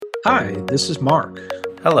Hi, this is Mark,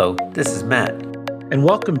 Hello, this is Matt. and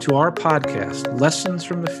welcome to our podcast, Lessons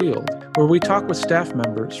from the Field, where we talk with staff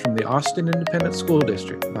members from the Austin Independent School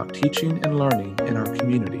District about teaching and learning in our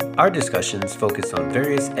community. Our discussions focus on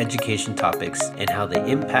various education topics and how they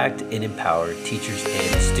impact and empower teachers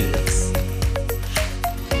and students.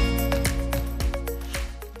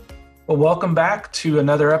 Well, welcome back to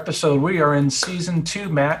another episode. We are in season 2,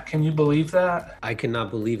 Matt. Can you believe that? I cannot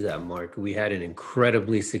believe that, Mark. We had an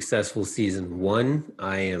incredibly successful season 1.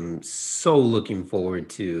 I am so looking forward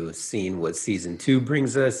to seeing what season 2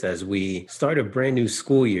 brings us as we start a brand new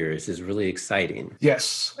school year. This is really exciting.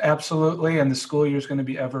 Yes, absolutely. And the school year is going to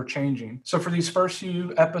be ever changing. So for these first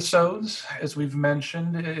few episodes, as we've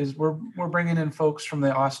mentioned, we're bringing in folks from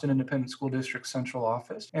the Austin Independent School District Central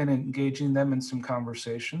Office and engaging them in some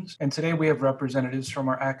conversations. And today we have representatives from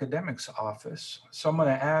our academics office. So I'm going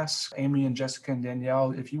to ask Amy and Jessica and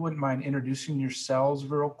Danielle if you wouldn't mind introducing yourselves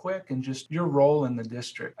real quick and just your role in the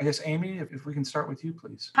district. I guess, Amy, if we can start with you,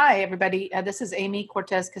 please. Hi, everybody. This is Amy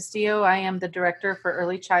Cortez Castillo. I am the Director for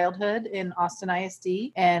Early Childhood in Austin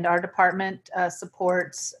ISD, and our department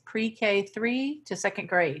supports pre-K 3 to second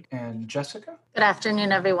grade. And Jessica? Good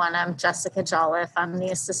afternoon, everyone. I'm Jessica Jolliffe. I'm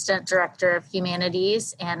the Assistant Director of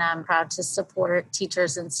Humanities, and I'm proud to support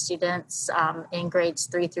teachers and students in grades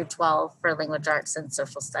 3 through 12 for language arts and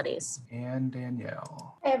social studies. And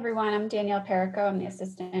Danielle. Hey everyone, I'm Danielle Perico. I'm the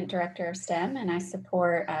Assistant Director of STEM, and I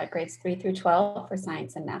support grades 3 through 12 for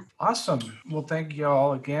science and math. Awesome. Well, thank you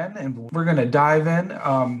all again. And we're going to dive in.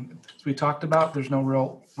 As we talked about, there's no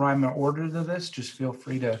real rhyme or order to this. Just feel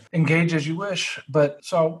free to engage as you wish. But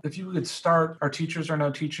so if you could start, our teachers are now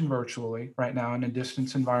teaching virtually right now in a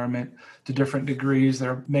distance environment to different degrees.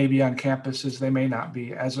 They're maybe on campuses, they may not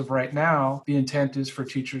be. As of right now, the intent is for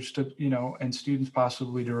teachers to, and students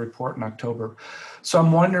possibly to report in October. So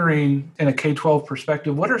I'm wondering, in a K-12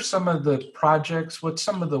 perspective, what are some of the projects, what's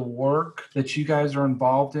some of the work that you guys are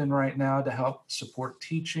involved in right now to help support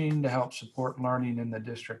teaching, to help support learning in the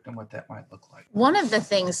district, and what that might look like? One of the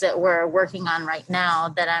things that we're working on right now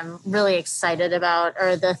that I'm really excited about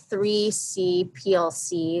are the 3C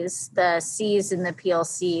PLCs. The C's in the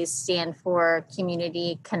PLCs stand for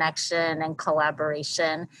community, connection, and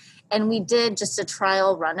collaboration. And we did just a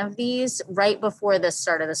trial run of these right before the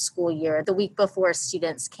start of the school year, the week before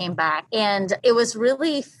students came back. And it was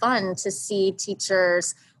really fun to see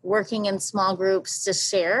teachers working in small groups to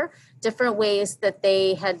share different ways that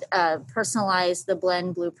they had personalized the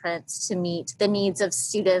Blend blueprints to meet the needs of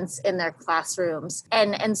students in their classrooms.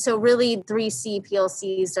 And so really 3C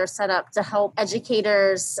PLCs are set up to help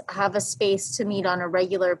educators have a space to meet on a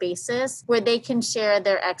regular basis where they can share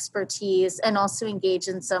their expertise and also engage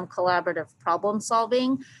in some collaborative problem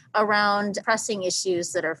solving around pressing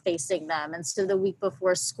issues that are facing them. And so the week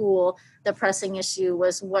before school, the pressing issue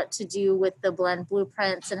was what to do with the Blend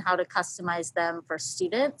blueprints and how to customize them for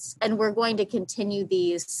students. And we're going to continue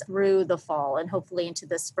these through the fall and hopefully into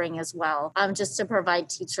the spring as well, just to provide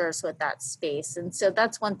teachers with that space. And so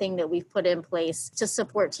that's one thing that we've put in place to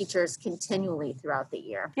support teachers continually throughout the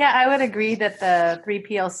year. Yeah, I would agree that the 3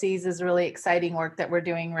 PLCs is really exciting work that we're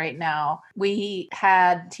doing right now. We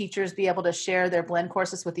had teachers be able to share their Blend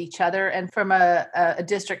courses with each other. And from a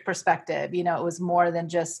district perspective, it was more than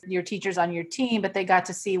just your teachers on your team, but they got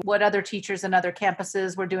to see what other teachers and other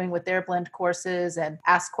campuses were doing with their Blend courses and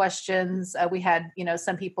ask questions. We had,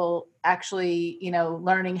 some people actually,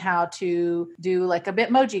 learning how to do like a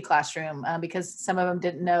Bitmoji classroom because some of them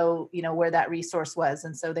didn't know, where that resource was.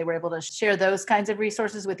 And so they were able to share those kinds of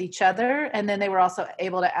resources with each other. And then they were also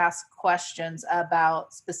able to ask questions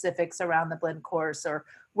about specifics around the Blend course or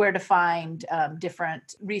where to find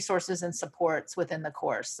different resources and supports within the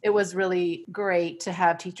course. It was really great to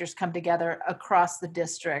have teachers come together across the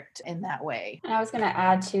district in that way. And I was going to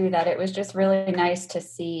add to that, it was just really nice to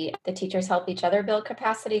see the teachers help each other build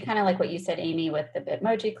capacity, kind of like what you said, Amy, with the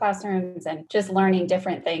Bitmoji classrooms and just learning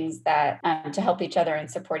different things that to help each other and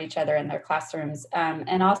support each other in their classrooms.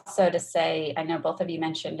 And also to say, I know both of you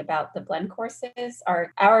mentioned about the Blend courses.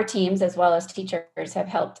 Our teams, as well as teachers, have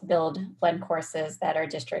helped build Blend courses that are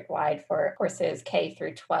district-wide for courses K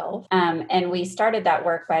through 12. And we started that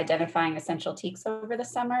work by identifying essential TEKs over the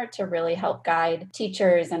summer to really help guide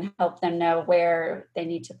teachers and help them know where they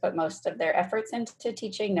need to put most of their efforts into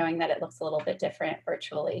teaching, knowing that it looks a little bit different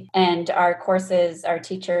virtually. And our courses, our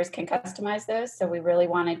teachers can customize those. So we really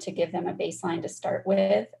wanted to give them a baseline to start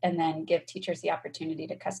with and then give teachers the opportunity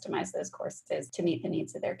to customize those courses to meet the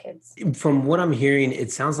needs of their kids. From what I'm hearing,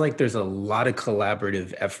 it sounds like there's a lot of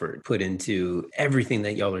collaborative effort put into everything that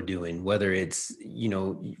that y'all are doing, whether it's,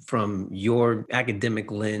 from your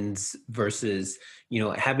academic lens versus,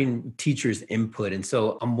 having teachers' input. And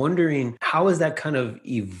so I'm wondering, how has that kind of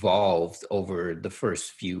evolved over the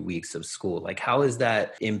first few weeks of school? Like, how has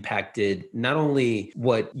that impacted not only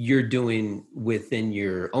what you're doing within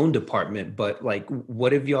your own department, but like,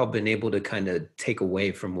 what have y'all been able to kind of take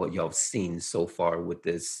away from what y'all have seen so far with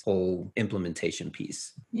this whole implementation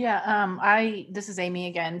piece? Yeah, this is Amy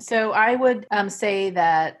again. So I would say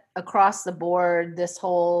that across the board, this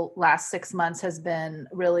whole last 6 months has been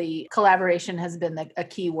really, collaboration has been a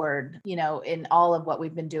key word, in all of what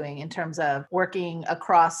we've been doing in terms of working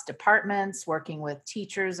across departments, working with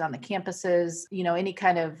teachers on the campuses, any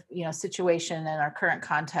kind of, situation in our current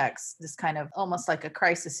context, this kind of almost like a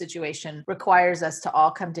crisis situation requires us to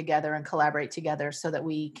all come together and collaborate together so that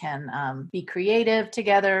we can be creative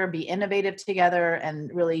together, be innovative together,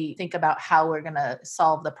 and really think about how we're going to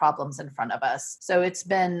solve the problems in front of us. So it's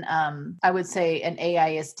been, I would say, an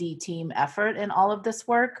AISD team effort in all of this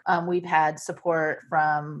work. We've had support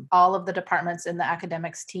from all of the departments in the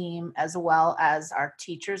academics team, as well as our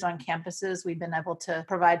teachers on campuses. We've been able to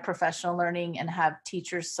provide professional learning and have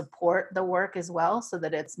teachers support the work as well, so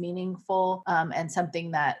that it's meaningful and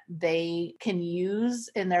something that they can use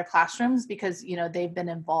in their classrooms because, they've been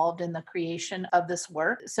involved in the creation of this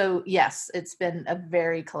work. So yes, it's been a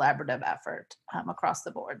very collaborative effort across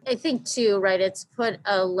the board. I think too, right, it's put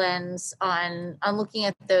a lens on looking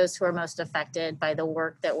at those who are most affected by the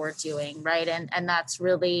work that we're doing, right? And that's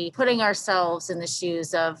really putting ourselves in the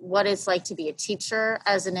shoes of what it's like to be a teacher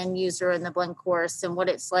as an end user in the Blend course and what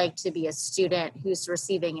it's like to be a student who's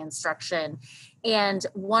receiving instruction. And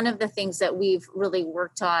one of the things that we've really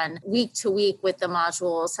worked on week to week with the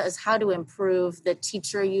modules is how to improve the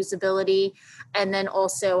teacher usability and then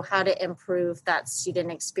also how to improve that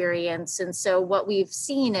student experience. And so what we've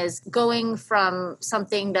seen is going from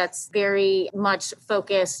something that's very much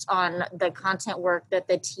focused on the content work that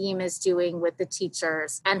the team is doing with the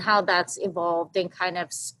teachers and how that's evolved and kind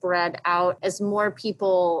of spread out as more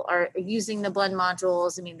people are using the Blend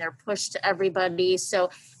modules. I mean, they're pushed to everybody. So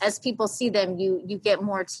as people see them, you get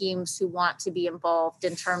more teams who want to be involved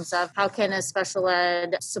in terms of how can a special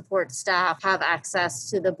ed support staff have access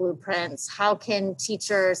to the blueprints? How can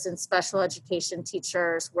teachers and special education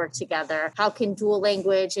teachers work together? How can dual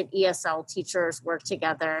language and ESL teachers work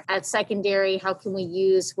together? At secondary, how can we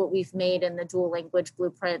use what we've made in the dual language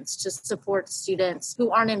blueprints to support students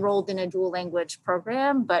who aren't enrolled in a dual language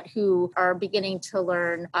program, but who are beginning to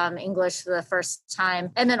learn English for the first time?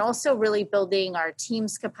 And then also really building our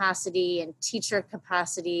team's capacity and teacher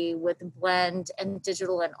capacity with Blend and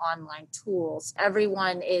digital and online tools.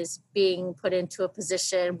 Everyone is being put into a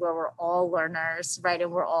position where we're all learners, right?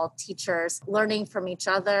 And we're all teachers, learning from each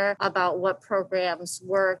other about what programs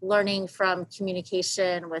work, learning from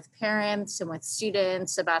communication with parents and with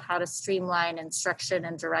students about how to streamline instruction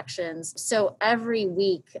and directions. So every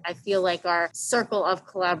week, I feel like our circle of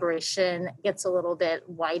collaboration gets a little bit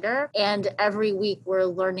wider. And every week, we're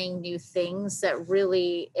learning new things that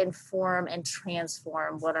really inform and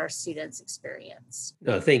transform what our students experience.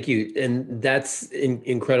 No, thank you. And that's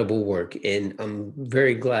incredible work. And I'm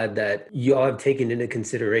very glad that y'all have taken into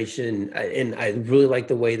consideration. And I really like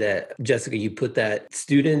the way that, Jessica, you put that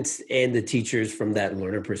students and the teachers from that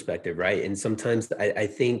learner perspective, right? And sometimes I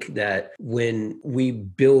think that when we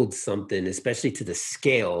build something, especially to the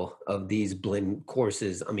scale of these Blend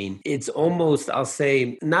courses, I mean, it's almost, I'll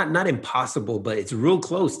say, not impossible, but it's real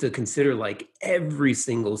close to consider like every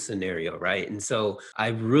single scenario, right? And so I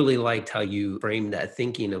really liked how you framed that,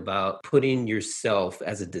 thinking about putting yourself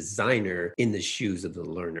as a designer in the shoes of the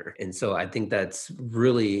learner. And so I think that's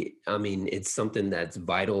really, I mean, it's something that's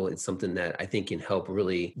vital. It's something that I think can help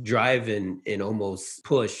really drive and almost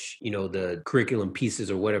push, the curriculum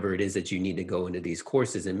pieces or whatever it is that you need to go into these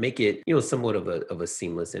courses and make it, somewhat of a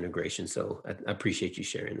seamless integration. So I appreciate you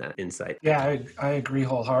sharing that insight. Yeah, I agree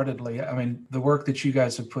wholeheartedly. I mean, the work that you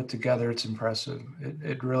guys have put together, it's impressive.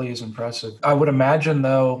 It really is impressive. I would imagine,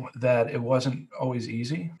 though, that it wasn't always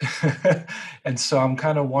easy. And so I'm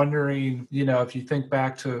kind of wondering, if you think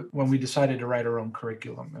back to when we decided to write our own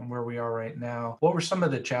curriculum and where we are right now, what were some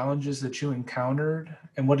of the challenges that you encountered?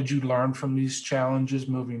 And what did you learn from these challenges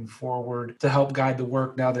moving forward to help guide the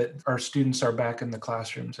work now that our students are back in the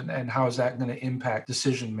classrooms? And how is that going to impact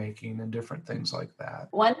decision-making and different things like that?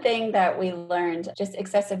 One thing that we learned, just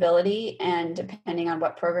accessibility, and depending on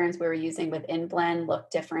what programs we were using within Blend,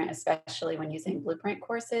 looked different, especially especially when using Blueprint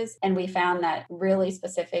courses. And we found that really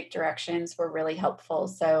specific directions were really helpful.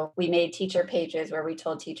 So we made teacher pages where we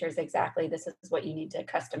told teachers exactly this is what you need to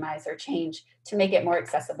customize or change to make it more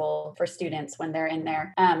accessible for students when they're in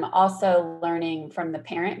there. Also learning from the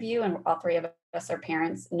parent view, and all three of us are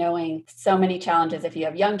parents, knowing so many challenges. If you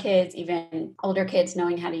have young kids, even older kids,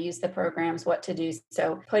 knowing how to use the programs, what to do.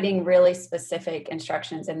 So putting really specific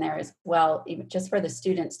instructions in there as well, even just for the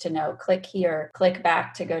students to know, click here, click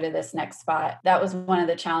back to go to this next spot. That was one of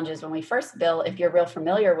the challenges when we first built. If you're real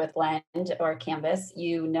familiar with Blend or Canvas,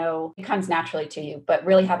 you know it comes naturally to you, but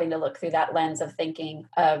really having to look through that lens of thinking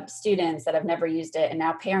of students that have never used it. And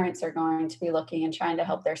now parents are going to be looking and trying to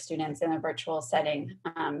help their students in a virtual setting.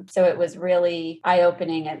 So it was really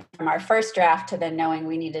eye-opening, and from our first draft to then knowing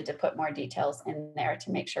we needed to put more details in there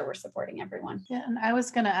to make sure we're supporting everyone. Yeah, and I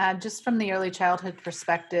was going to add, just from the early childhood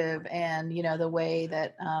perspective and, the way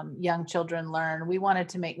that young children learn, we wanted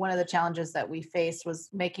to make, one of the challenges that we faced was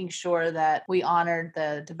making sure that we honored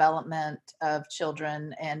the development of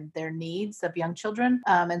children and their needs of young children.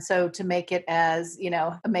 And so to make it as,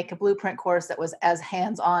 make a Blueprint course that was as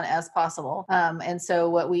hands-on as possible. And so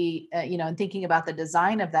what we, in thinking about the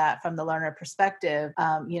design of that from the learner perspective,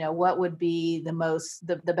 what would be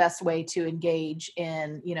the best way to engage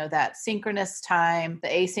in, that synchronous time, the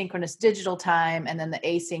asynchronous digital time, and then the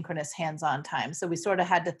asynchronous hands-on time. So we sort of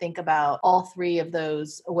had to think about all three of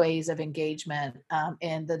those ways of engagement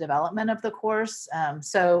in the development of the course.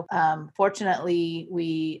 Fortunately,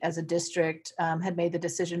 we as a district had made the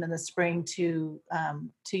decision in the spring to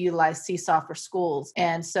utilize Seesaw for Schools.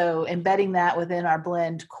 And so embedding that within our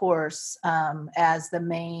Blend course as the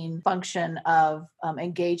main function of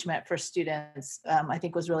engagement for students, I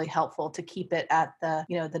think was really helpful to keep it at the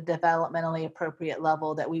developmentally appropriate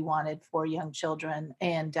level that we wanted for young children.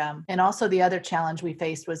 And also the other challenge we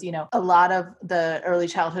faced was, a lot of the early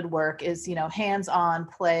childhood work is, hands-on,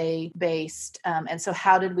 play-based. And so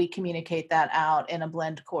how did we communicate that out in a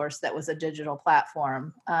Blend course that was a digital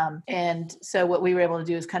platform? And so what we were able to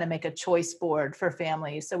do is kind of make a choice board for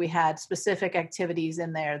families. So we had specific activities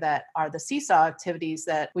in there that are the Seesaw activities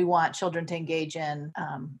that we want children to engage in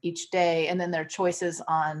each day, and then their choices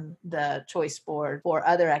on the choice board for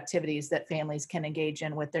other activities that families can engage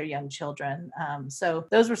in with their young children. So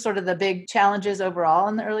those were sort of the big challenges overall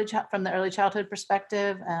in the from the early childhood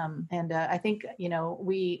perspective. I think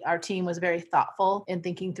our team was very thoughtful in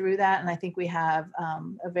thinking through that, and I think we have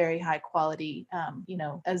a very high quality,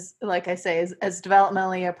 as like I say, as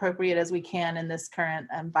developmentally appropriate as we can in this current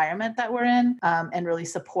environment that we're in, and really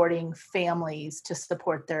supporting families to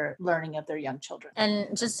support their learning of their young children.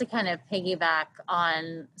 And just to kind of piggyback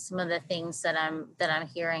on some of the things that I'm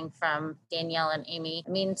hearing from Danielle and Amy,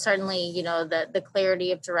 I mean, certainly, the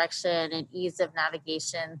clarity of direction and ease of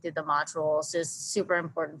navigation through the modules is super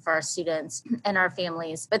important for our students and our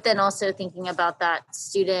families. But then also thinking about that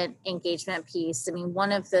student engagement piece. I mean,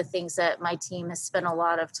 one of the things that my team has spent a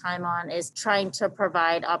lot of time on is trying to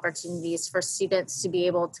provide opportunities for students to be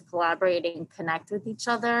able to collaborate and connect with each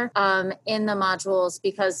other in the modules,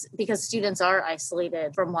 because students are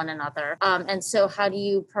isolated from one another. And so how do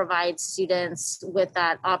you provide students with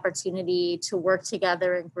that opportunity to work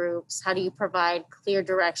together in groups? How do you provide clear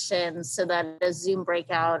directions so that a Zoom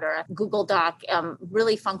breakout or a Google Doc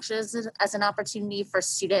really functions as an opportunity for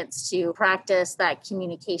students to practice that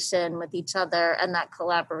communication with each other and that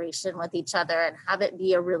collaboration with each other and have it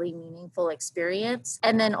be a really meaningful experience?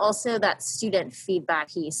 And then also that student feedback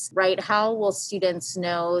piece, right? How will students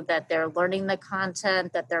know that they're learning the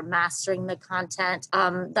content, that they're mastering the content?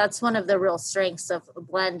 That's one of the real strengths of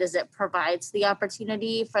Blend, is it provides the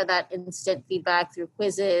opportunity for that instant feedback through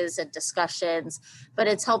quizzes and discussions, but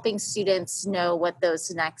it's helping students know what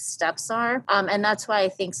those next steps are. And that's why I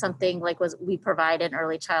think something like what we provide in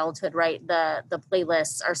early childhood, right? The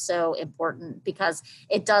playlists are so important, because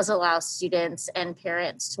it does allow students and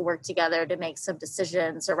parents to work together to make some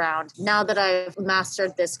decisions around, now that I've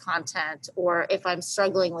mastered this content, or if I'm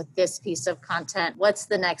struggling with this piece of content, what's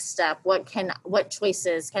the next step? What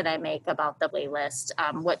choices can I make about the playlist?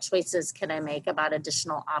 What choices can I make about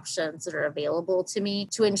additional options that are available to me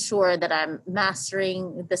to ensure that I'm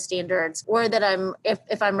mastering the standards, or that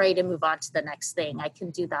if I'm ready to move on to the next thing, I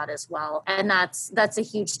can do that as well. And that's a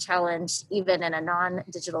huge challenge, even in a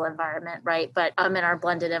non-digital environment, right? But in our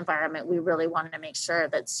blended environment, we really wanted to make sure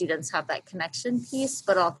that students have that connection piece,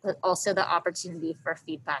 but also the opportunity for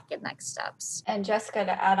feedback and next steps. And Jessica,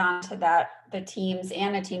 to add on to that, the teams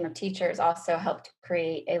and a team of teachers also helped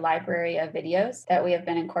create a library of videos that we have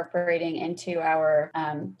been incorporating into our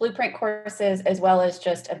Blueprint courses, as well as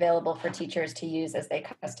just available for teachers to use as they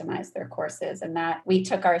customize their courses. And that we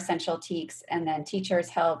took our essential TEKS, and then teachers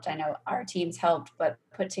helped. I know our teams helped, but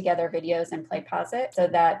put together videos and PlayPosit so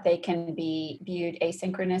that they can be viewed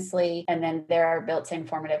asynchronously. And then there are built-in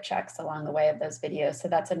formative checks along the way of those videos. So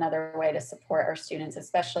that's another way to support our students,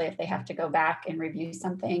 especially if they have to go back and review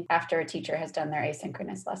something after a teacher has done their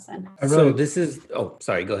asynchronous lesson. So this is,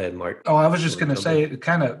 sorry, go ahead, Mark. Oh, I was just going to say,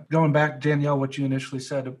 kind of going back, Danielle, what you initially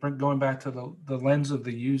said, going back to the lens of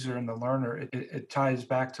the user and the learner, it ties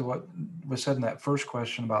back to what was said in that first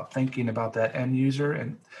question about thinking about that end user.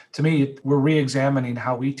 And to me, we're re-examining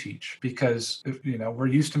how we teach, because we're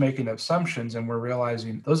used to making assumptions, and we're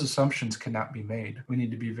realizing those assumptions cannot be made. We need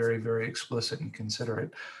to be very, very explicit and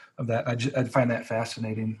considerate of that. I find that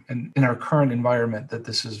fascinating, and in our current environment, that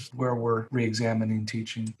this is where we're re-examining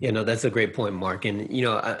teaching. Yeah, no, that's a great point, Mark. And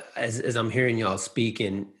as I'm hearing y'all speak,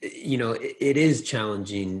 and it is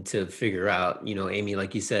challenging to figure out. Amy,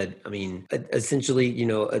 like you said, I mean, essentially,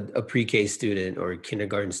 a pre-K student or a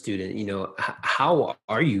kindergarten student, how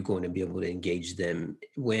are you going to be able to engage them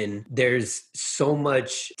when there's so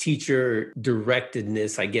much teacher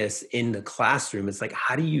directedness, I guess, in the classroom? It's like,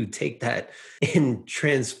 how do you take that and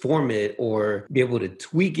transform it or be able to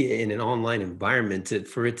tweak it in an online environment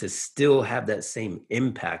for it to still have that same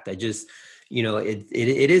impact? It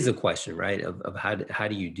is a question, right, of how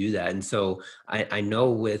do you do that? And so I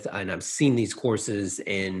know and I've seen these courses,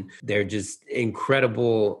 and they're just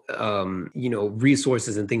incredible,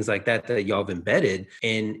 resources and things like that y'all have embedded.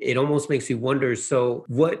 And it almost makes you wonder, so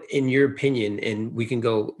what, in your opinion, and we can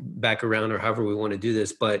go back around or however we want to do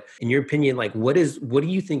this, but in your opinion, like what do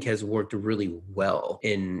you think has worked really well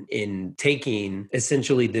in taking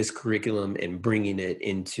essentially this curriculum and bringing it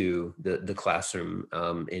into the classroom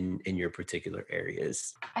in your particular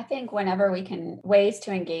areas? I think whenever we can, ways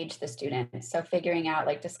to engage the students. So figuring out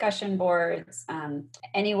like discussion boards,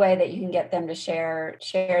 any way that you can get them to share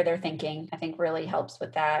their thinking, I think really helps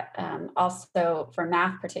with that. Also for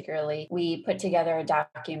math particularly, we put together a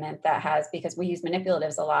document that has, because we use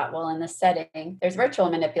manipulatives a lot. Well, in this setting, there's virtual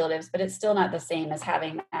manipulatives, but it's still not the same as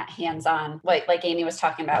having that hands-on, like Amy was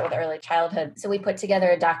talking about with early childhood. So we put together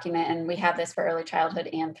a document, and we have this for early childhood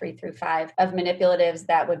and 3 through 5, of manipulatives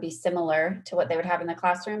that would be similar to what they would have in the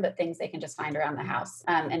classroom, but things they can just find around the house,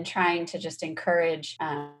 and trying to just encourage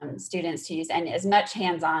students to use and as much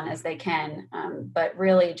hands-on as they can, but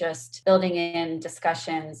really just building in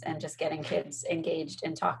discussions and just getting kids engaged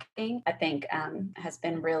in talking, I think has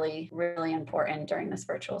been really, really important during this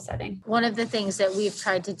virtual setting. One of the things that we've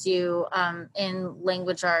tried to do in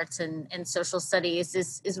language arts and social studies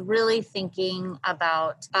is really thinking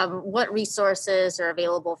about what resources are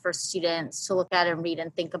available for students to look at and read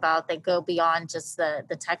and think about that go beyond just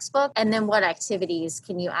the textbook, and then what activities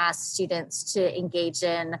can you ask students to engage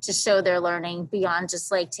in to show their learning beyond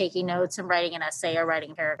just like taking notes and writing an essay or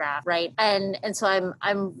writing a paragraph, right? And so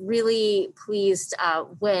I'm really pleased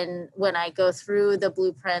when I go through the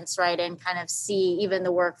blueprints, right, and kind of see even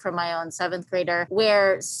the work from my own 7th grader,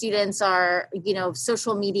 where students are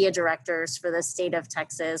social media directors for the state of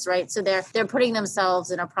Texas, right? So they're putting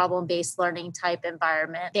themselves in a problem-based learning type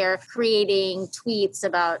environment. They're creating tweets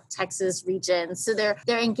about Texas regions. So they're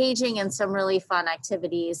engaging in some really fun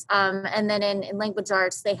activities. And then in language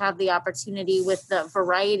arts, they have the opportunity with the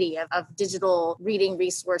variety of digital reading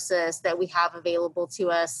resources that we have available to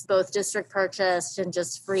us, both district purchased and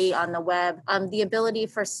just free on the web. The ability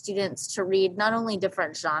for students to read not only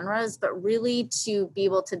different genres, but really to be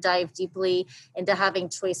able to dive deeply into having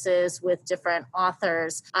choices with different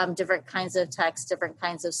authors, different kinds of text, different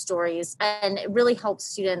kinds of stories. And it really helps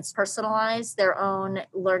students personalize their own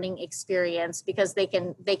learning experience, because they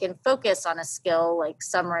can focus on a skill like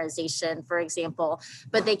summarization, for example,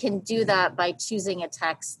 but they can do that by choosing a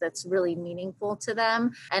text that's really meaningful to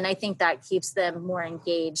them. And I think that keeps them more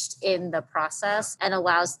engaged in the process and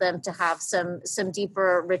allows them to have some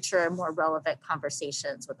deeper, richer, and more relevant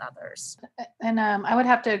conversations with others. And I would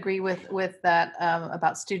have to agree with that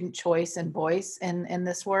about student choice and voice in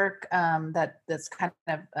this work. That's kind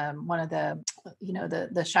of one of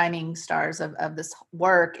the shining stars of this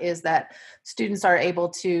work, is that students are able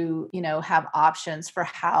to have options for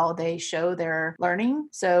how they show their learning.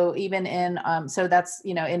 So even in so that's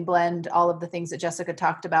in Blend, all of the things that Jessica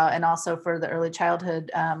talked about, and also for the early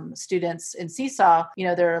childhood students in Seesaw,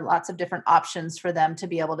 there are lots of different options for them to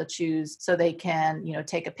be able to choose. So they can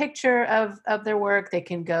take a picture of their work. They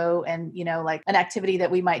can go and like an activity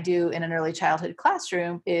that we might do in an early childhood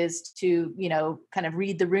classroom is to kind of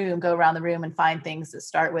read the room, go around the room even find things that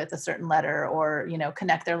start with a certain letter or,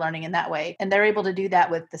 connect their learning in that way. And they're able to do that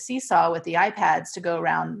with the Seesaw, with the iPads, to go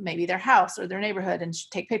around maybe their house or their neighborhood and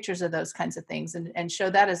take pictures of those kinds of things and show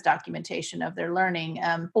that as documentation of their learning.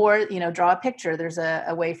 Or, draw a picture. There's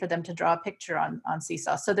a way for them to draw a picture on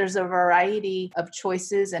Seesaw. So there's a variety of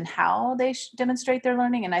choices and how they demonstrate their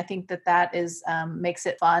learning. And I think that is makes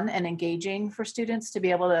it fun and engaging for students to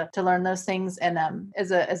be able to learn those things. And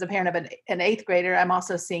as a parent of an eighth grader, I'm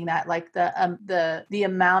also seeing that, like the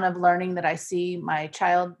amount of learning that I see my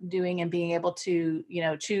child doing and being able to,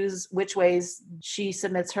 choose which ways she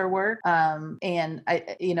submits her work. And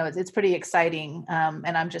it's pretty exciting.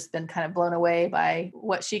 And I've just been kind of blown away by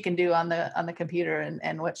what she can do on the computer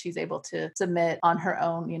and what she's able to submit on her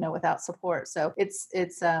own, without support. So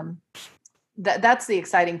that's the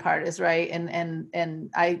exciting part, is right.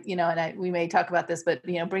 We may talk about this, but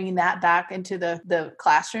bringing that back into the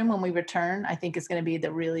classroom when we return, I think is going to be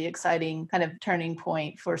the really exciting kind of turning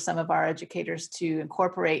point for some of our educators to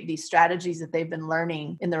incorporate these strategies that they've been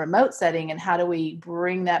learning in the remote setting. And how do we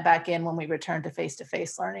bring that back in when we return to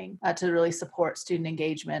face-to-face learning to really support student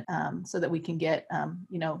engagement so that we can get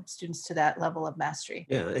students to that level of mastery.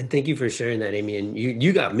 Yeah, and thank you for sharing that, Amy. And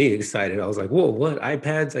you got me excited. I was like, whoa, what?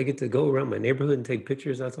 iPads? I get to go around my neighborhood and take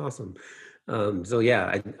pictures? That's awesome. So yeah,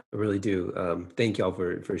 I really do. Thank y'all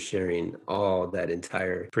for sharing all that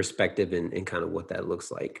entire perspective and kind of what that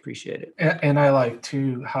looks like. Appreciate it. And I like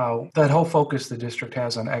too how that whole focus the district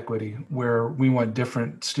has on equity, where we want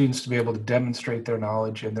different students to be able to demonstrate their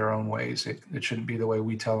knowledge in their own ways. It shouldn't be the way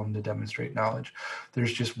we tell them to demonstrate knowledge.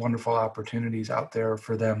 There's just wonderful opportunities out there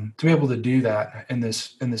for them to be able to do that in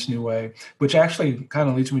this new way, which actually kind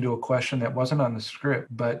of leads me to a question that wasn't on the script,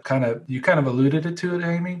 but you kind of alluded to it,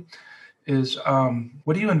 Amy. Is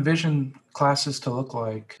what do you envision classes to look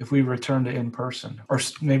like if we return to in-person? Or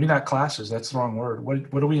maybe not classes, that's the wrong word. What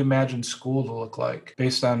do we imagine school to look like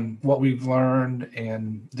based on what we've learned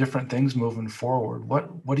and different things moving forward?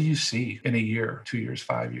 What do you see in a year, 2 years,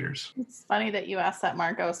 5 years? It's funny that you asked that,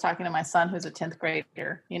 Mark. I was talking to my son, who's a 10th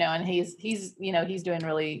grader, and he's doing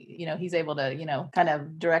really, he's able to, kind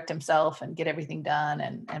of direct himself and get everything done.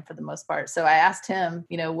 And for the most part, so I asked him,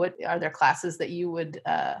 what are there classes that you would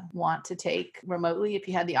want to take remotely if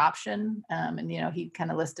you had the option? And he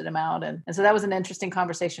kind of listed them out, and so that was an interesting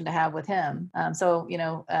conversation to have with him.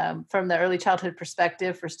 From the early childhood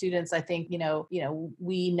perspective for students, I think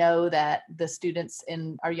we know that the students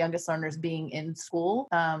in our youngest learners being in school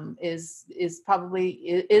is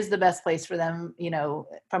probably the best place for them,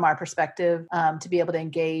 from our perspective, to be able to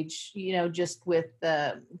engage, just with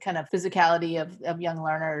the kind of physicality of young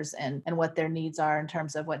learners and what their needs are in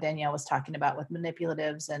terms of what Danielle was talking about with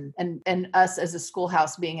manipulatives and us as a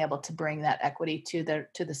schoolhouse being able to bring that equity to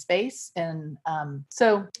the space. And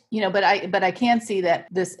but I can see that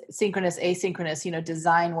this synchronous, asynchronous,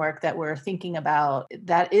 design work that we're thinking about,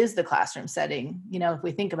 that is the classroom setting, if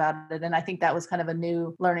we think about it. And I think that was kind of a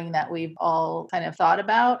new learning that we've all kind of thought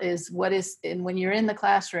about, is and when you're in the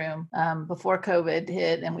classroom before COVID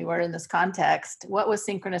hit and we were in this context, what was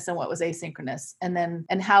synchronous and what was asynchronous?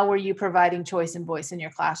 And how were you providing choice and voice in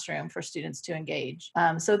your classroom for students to engage?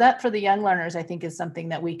 So that for the young learners, I think is something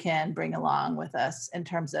that we can bring along with us in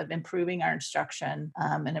terms of improving our instruction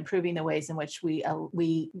and improving the ways in which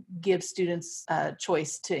we give students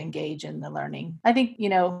choice to engage in the learning. I think,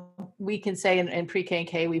 we can say in pre-K and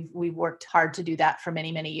K, we've worked hard to do that for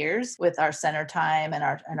many, many years with our center time and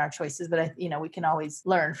our choices, but we can always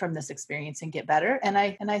learn from this experience and get better. And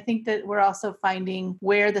I think that we're also finding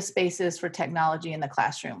where the space is for technology in the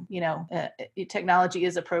classroom. Technology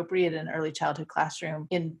is appropriate in an early childhood classroom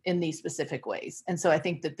in these specific ways. And so I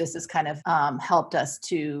think that this is kind of helped us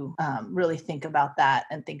to really think about that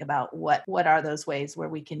and think about what are those ways where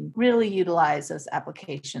we can really utilize those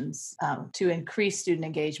applications to increase student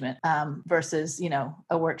engagement versus,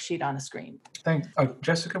 a worksheet on a screen. Thanks.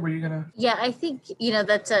 Jessica, were you gonna? Yeah, I think,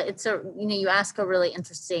 you ask a really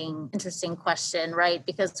interesting question, right?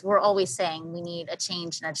 Because we're always saying we need a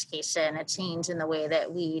change in education, a change in the way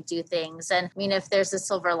that we do things. And if there's a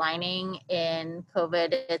silver lining in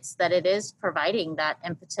COVID, it's that it is providing that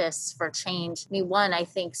impetus for change. I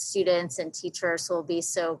think students and teachers will be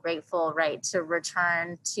so grateful, right, to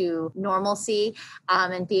return to normalcy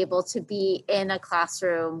and be able to be in a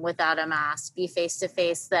classroom without a mask, be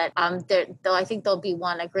face-to-face, that I think there'll be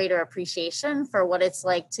a greater appreciation for what it's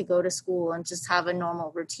like to go to school and just have a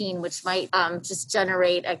normal routine, which might just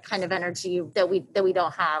generate a kind of energy that we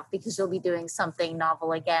don't have because you'll be doing something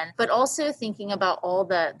novel again. But also thinking about all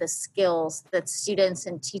the skills that students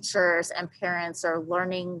and teachers and parents are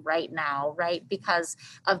learning right now, right? Because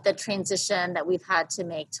of the transition that we've had to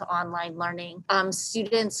make to online learning.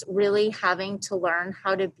 Students really having to learn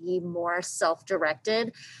how to be more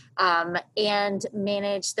self-directed and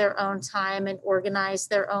manage their own time and organize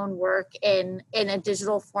their own work in a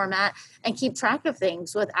digital format and keep track of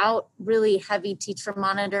things without really heavy teacher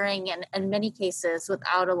monitoring, and in many cases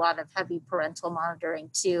without a lot of heavy parental monitoring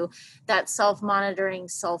too. That self-monitoring,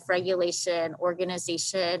 self-regulation,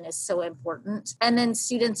 organization is so important. And then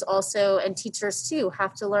students also, and teachers too,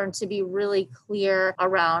 have to learn to be really clear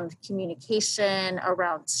around communication,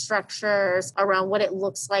 around structures, around what it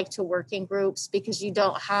looks like to work in groups, because you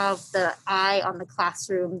don't have the eye on the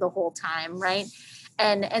classroom the whole time, right?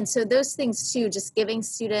 And so those things too, just giving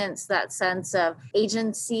students that sense of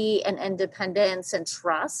agency and independence and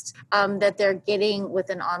trust that they're getting with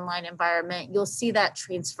an online environment, you'll see that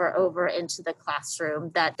transfer over into the classroom,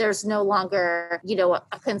 that there's no longer,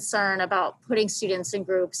 a concern about putting students in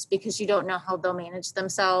groups because you don't know how they'll manage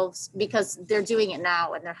themselves, because they're doing it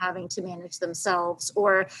now and they're having to manage themselves,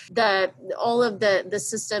 or all of the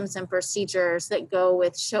systems and procedures that go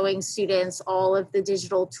with showing students all of the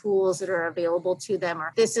digital tools that are available to them,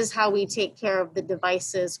 or this is how we take care of the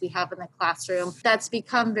devices we have in the classroom. That's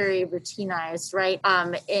become very routinized, right,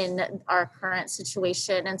 in our current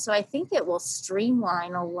situation. And so I think it will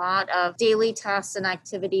streamline a lot of daily tasks and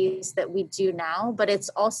activities that we do now, but it's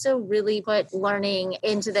also really put learning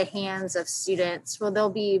into the hands of students where they'll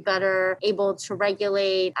be better able to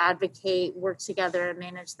regulate, advocate, work together, and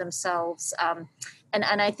manage themselves.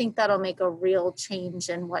 And I think that'll make a real change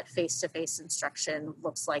in what face-to-face instruction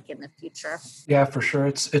looks like in the future. Yeah, for sure.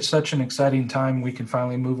 It's such an exciting time. We can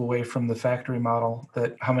finally move away from the factory model.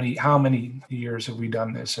 That how many years have we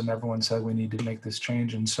done this? And everyone said we need to make this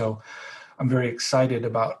change. And so I'm very excited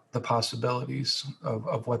about the possibilities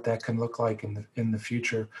of what that can look like in the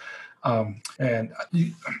future. And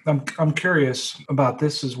I'm curious about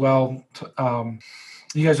this as well.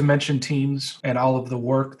 You guys have mentioned teams and all of the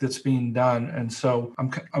work that's being done, and so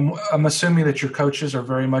I'm assuming that your coaches are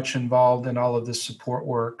very much involved in all of this support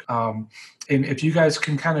work. And if you guys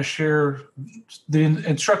can kind of share, the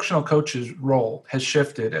instructional coach's role has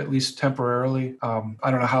shifted, at least temporarily.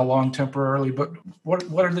 I don't know how long temporarily, but what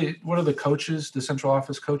are the coaches, the central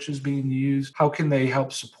office coaches being used? How can they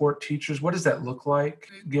help support teachers? What does that look like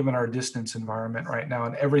given our distance environment right now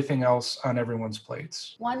and everything else on everyone's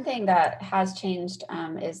plates? One thing that has changed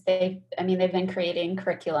is they've been creating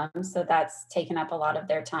curriculum, so that's taken up a lot of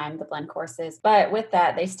their time, the blend courses. But with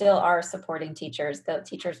that, they still are supporting teachers. The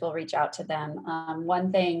teachers will reach out to them.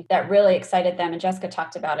 One thing that really excited them, and Jessica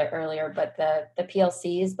talked about it earlier, but the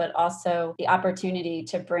PLCs, but also the opportunity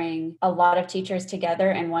to bring a lot of teachers together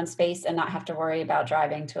in one space and not have to worry about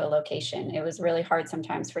driving to a location. It was really hard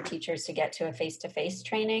sometimes for teachers to get to a face-to-face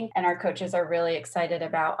training, and our coaches are really excited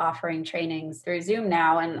about offering trainings through Zoom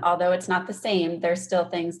now. And although it's not the same, there's still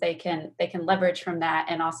things they can leverage from that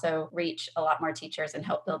and also reach a lot more teachers and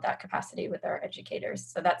help build that capacity with our educators.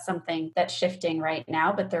 So that's something that's shifting right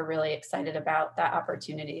now, but they're really excited about that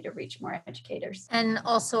opportunity to reach more educators. And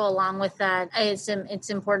also along with that, it's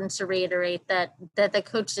important to reiterate that the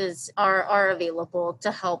coaches are available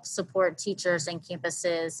to help support teachers and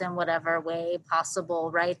campuses in whatever way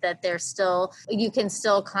possible, right? That you can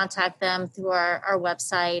still contact them through our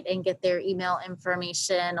website and get their email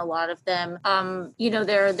information. A lot of them,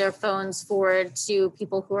 their phones forward to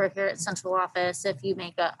people who are here at central office if you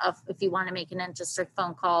want to make an in-district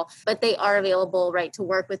phone call, but they are available, right, to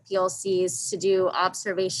work with PLCs, to do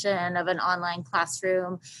observation of an online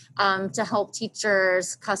classroom, to help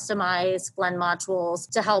teachers customize blend modules,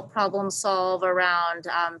 to help problem solve around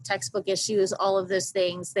textbook issues, all of those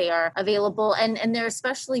things. They are available, and they're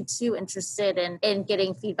especially too interested in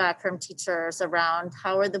getting feedback from teachers around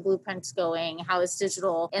how are the blueprints going, how is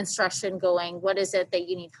digital instruction going, what is it that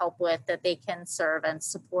you need help with that they can serve and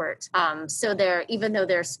support. So even though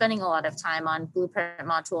they're spending a lot of time on blueprint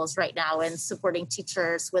modules right now and supporting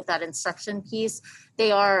teachers with that instruction piece,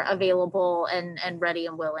 they are available and ready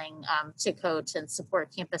and willing to coach and support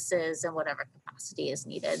campuses in whatever capacity is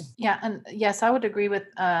needed. Yeah, and yes, I would agree with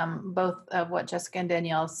both of what Jessica and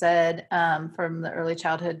Danielle said from the early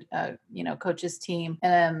childhood, coaches team.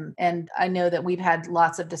 And I know that we've had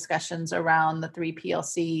lots of discussions around the 3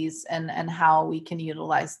 PLCs and how we can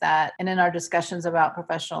utilize that. And in our discussions about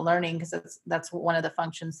professional learning, because that's one of the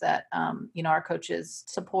functions that our coaches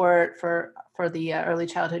support for the early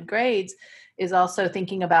childhood grades, is also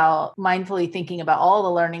mindfully thinking about all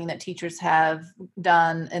the learning that teachers have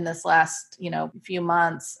done in this last, few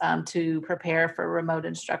months to prepare for remote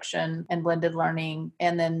instruction and blended learning.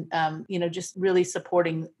 And then, just really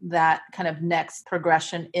supporting that kind of next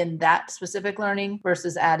progression in that specific learning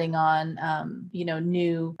versus adding on,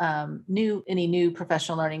 any new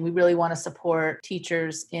professional learning. We really want to support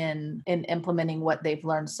teachers in implementing what they've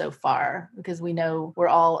learned so far, because we know we're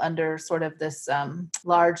all under sort of this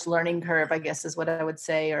large learning curve, I guess is what I would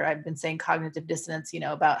say, or I've been saying cognitive dissonance,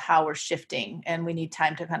 about how we're shifting, and we need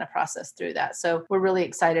time to kind of process through that. So we're really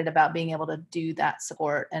excited about being able to do that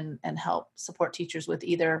support and help support teachers with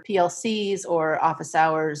either PLCs or office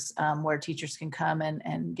hours where teachers can come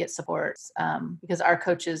and get support, because our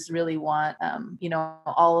coaches really want,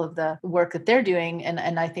 all of the work that they're doing.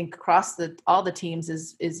 And I think across all the teams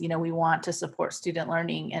is, we want to support student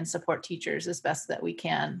learning and support teachers as best that we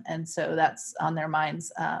can. And so that's on their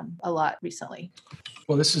minds a lot recently.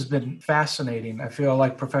 Well, this has been fascinating. I feel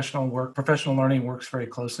like professional learning works very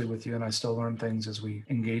closely with you, and I still learn things as we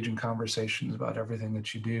engage in conversations about everything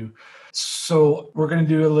that you do. So we're going to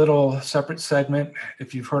do a little separate segment.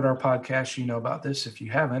 If you've heard our podcast, you know about this. If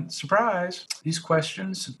you haven't, surprise. These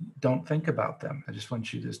questions, don't think about them. I just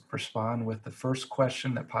want you to respond with the first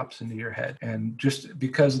question that pops into your head. And just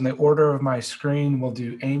because in the order of my screen, we'll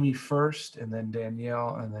do Amy first, and then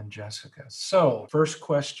Danielle, and then Jessica. So first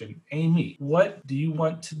question, Amy, what do you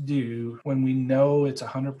want to do when we know it's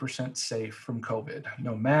 100% safe from COVID?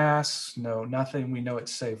 No masks, no nothing. We know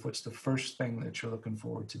it's safe. What's the first thing that you're looking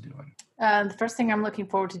forward to doing? The first thing I'm looking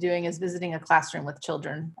forward to doing is visiting a classroom with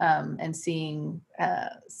children and seeing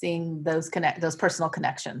those personal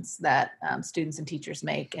connections that students and teachers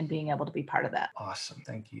make, and being able to be part of that. Awesome.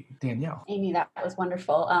 Thank you. Danielle. Amy, that was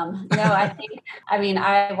wonderful. I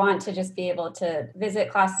want to just be able to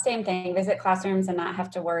visit classrooms and not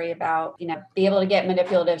have to worry about, be able to get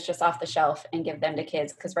manipulatives just off the shelf and give them to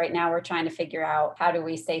kids. Because right now we're trying to figure out how do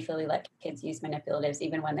we safely let kids use manipulatives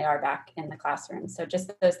even when they are back in the classroom. So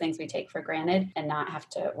just those things we take for granted and not have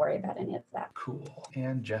to worry about any of that. Cool.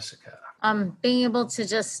 And Jessica. Being able to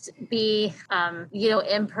just be,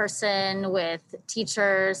 in person with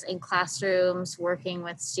teachers in classrooms, working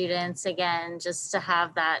with students again, just to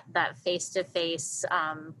have that face-to-face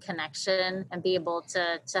connection and be able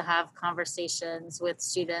to have conversations with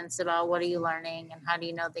students about what are you learning and how do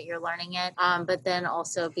you know that you're learning it. But then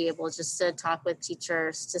also be able just to talk with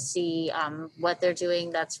teachers to see what they're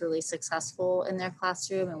doing that's really successful in their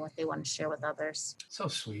classroom and what they want to share with others. So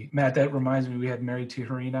sweet. Matt, that reminds me, we had Mary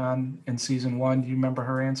Tijerina on in season 1. Do you remember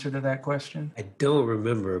her answer to that question? I don't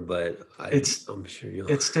remember, but I'm sure you'll.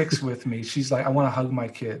 It sticks with me. She's like, I want to hug my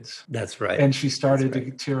kids. That's right. And she started to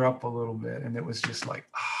tear up a little bit, and it was just like,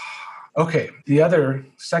 Okay. The other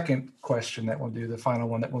second question that we'll do, the final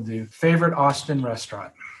one that we'll do, favorite Austin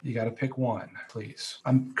restaurant. You got to pick one, please.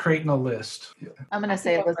 I'm creating a list. I'm going to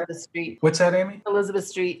say Elizabeth Street. What's that, Amy? Elizabeth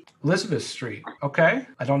Street. Elizabeth Street. Okay.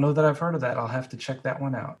 I don't know that I've heard of that. I'll have to check that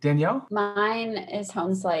one out. Danielle? Mine is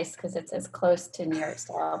Home Slice because it's as close to New York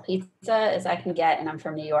style pizza as I can get, and I'm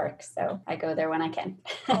from New York, so I go there when I can.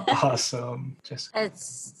 Awesome.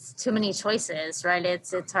 It's too many choices, right?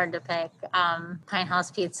 It's hard to pick. Pine House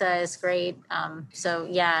Pizza is great. So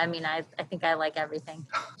yeah, I mean, I think I like everything.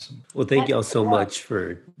 Awesome. Well, thank you all so much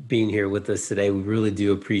for being here with us today. We really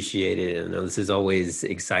do appreciate it. And this is always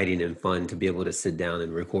exciting and fun to be able to sit down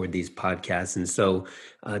and record these podcasts. And so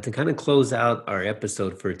to kind of close out our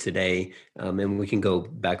episode for today, and we can go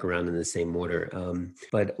back around in the same order.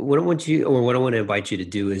 But what I want to invite you to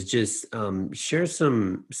do is just share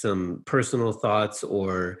some personal thoughts,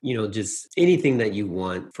 or, just anything that you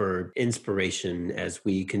want for inspiration as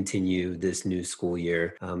we continue this new school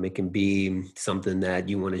year. It can be something that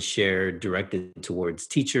you want to share directed towards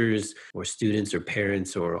teachers or students or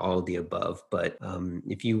parents or all of the above. But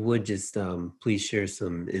if you would just please share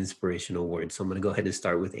some inspirational words. So I'm going to go ahead and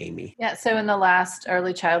start with Amy. Yeah. So in the last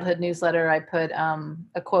early childhood newsletter, I put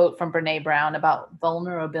a quote from Brene Brown about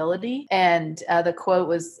vulnerability. And the quote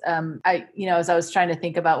was, as I was trying to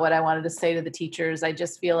think about what I wanted to say to the teachers, I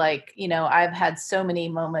just feel like, I've had so many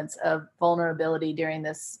moments of vulnerability during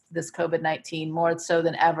this COVID-19, more so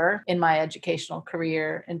than ever in my educational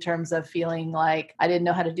career, in terms of feeling like I didn't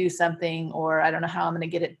know how to do something, or I don't know how I'm going to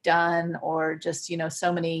get it done, or just,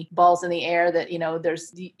 so many balls in the air that,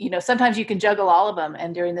 there's, sometimes you can juggle all of them.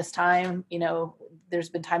 And during this time, there's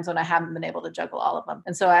been times when I haven't been able to juggle all of them.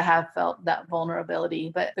 And so I have felt that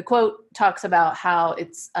vulnerability. But the quote talks about how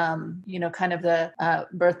it's, kind of the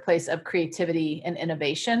birthplace of creativity and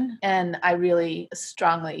innovation. And I really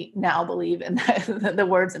strongly now believe in the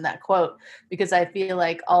words in that quote, because I feel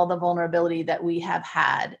like all the vulnerability that we have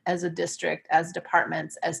had as a district, as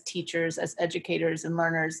departments, as teachers, as educators and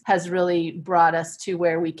learners has really brought us to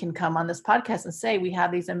where we can come on this podcast and say we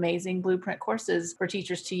have these amazing blueprint courses for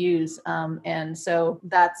teachers to use. And so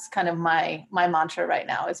that's kind of my mantra right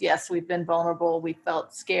now is, yes, we've been vulnerable. We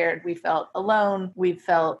felt scared. We felt alone. We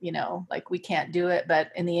felt, like we can't do it.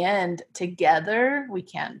 But in the end, together, we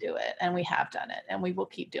can do it. And we have done it. And we will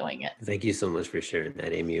keep doing it. Thank you so much for sharing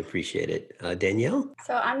that, Amy. Appreciate it. Danielle?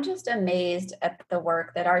 So I'm just amazed at the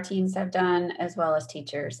work that our teams have done, as well as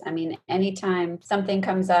teachers. I mean, anytime something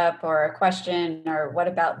comes up or a question or what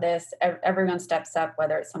about this, everyone steps up,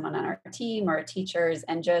 whether it's someone on our team or teachers.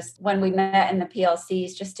 And just when we met in the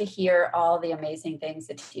PLCs, just to hear all the amazing things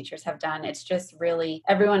that teachers have done, it's just really,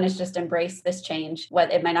 everyone has just embraced this change.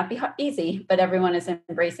 It might not be easy, but everyone is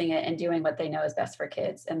embracing it and doing what they know is best for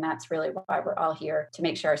kids. And that's really why we're all here, to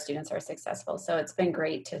make sure our students are successful. So it's been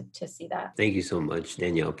great to see that. Thank you so much,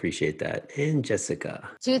 Danielle. Appreciate that. And Jessica?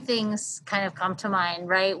 Two things kind of come to mind,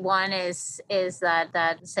 right? One is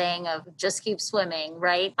that saying of just keep swimming,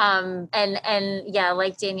 right? And yeah,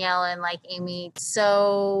 like Danielle and like Amy,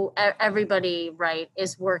 so everybody, right,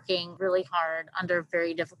 is working really hard under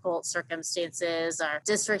very difficult circumstances. Our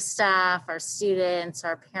district staff, our students,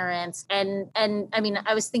 our parents, and I mean,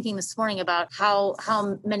 I was thinking this morning about how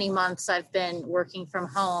many months I've been working from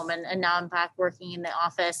home, and now I'm back working in the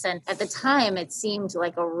office. And at the time, it seemed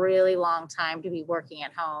like a really long time to be working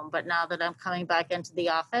at home. But now that I'm coming back into the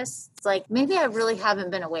office, it's like, maybe I really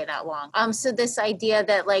haven't been away that long. So this idea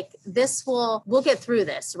that like we'll get through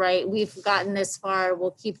this, right? We've gotten this far.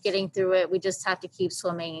 We'll keep getting through it. We just have to keep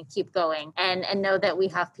swimming and keep going and know that we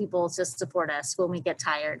have people to support us when we get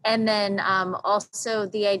tired. And then also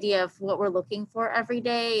the idea of what we're looking for every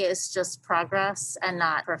day is just progress and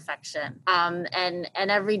not perfection. And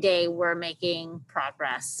every day we're making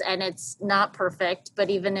progress, and it's not perfect, but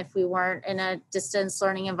even if we weren't in a distance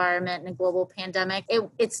learning environment in a global pandemic,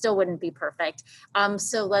 it still wouldn't be perfect.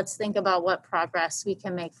 So let's think about what progress we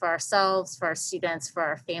can make for ourselves, for our students, for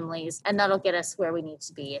our families, and that'll get us where we need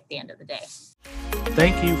to be at the end of the day.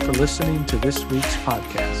 Thank you for listening to this week's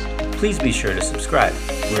podcast. Please be sure to subscribe.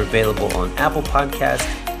 We're available on Apple Podcasts,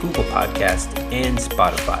 Google Podcasts, and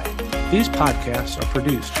Spotify. These podcasts are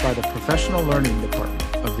produced by the Professional Learning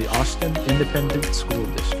Department of the Austin Independent School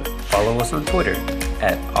District. Follow us on Twitter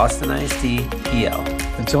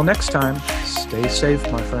 @AustinISDPL. Until next time, stay safe,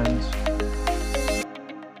 my friends.